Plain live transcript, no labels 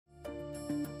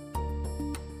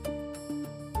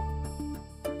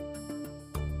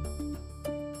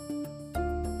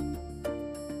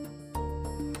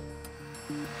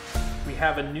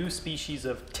have a new species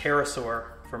of pterosaur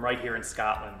from right here in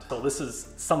Scotland. So this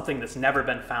is something that's never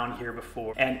been found here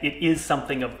before, and it is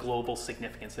something of global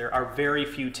significance. There are very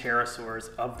few pterosaurs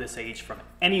of this age from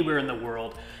anywhere in the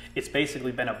world. It's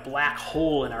basically been a black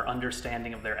hole in our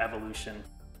understanding of their evolution.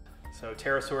 So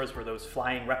pterosaurs were those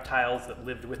flying reptiles that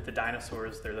lived with the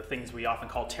dinosaurs. They're the things we often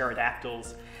call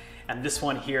pterodactyls. And this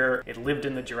one here, it lived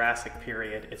in the Jurassic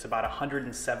period. It's about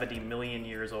 170 million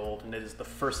years old, and it is the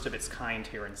first of its kind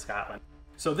here in Scotland.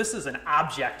 So this is an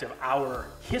object of our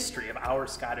history, of our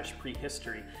Scottish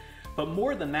prehistory. But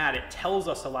more than that, it tells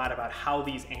us a lot about how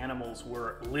these animals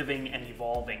were living and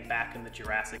evolving back in the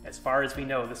Jurassic. As far as we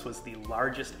know, this was the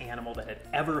largest animal that had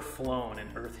ever flown in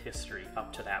Earth history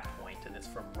up to that point, and it's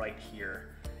from right here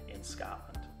in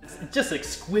Scotland. It's just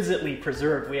exquisitely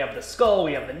preserved. We have the skull,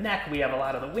 we have the neck, we have a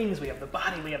lot of the wings, we have the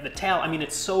body, we have the tail. I mean,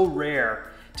 it's so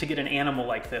rare to get an animal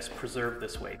like this preserved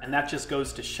this way. And that just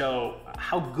goes to show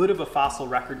how good of a fossil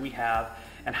record we have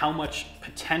and how much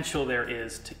potential there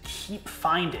is to keep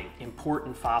finding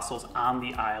important fossils on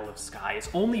the Isle of Skye. It's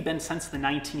only been since the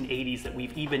 1980s that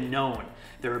we've even known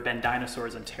there have been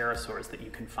dinosaurs and pterosaurs that you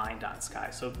can find on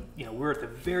Skye. So, we're at the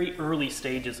very early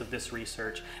stages of this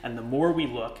research, and the more we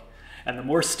look, and the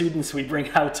more students we bring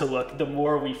out to look, the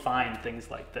more we find things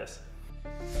like this.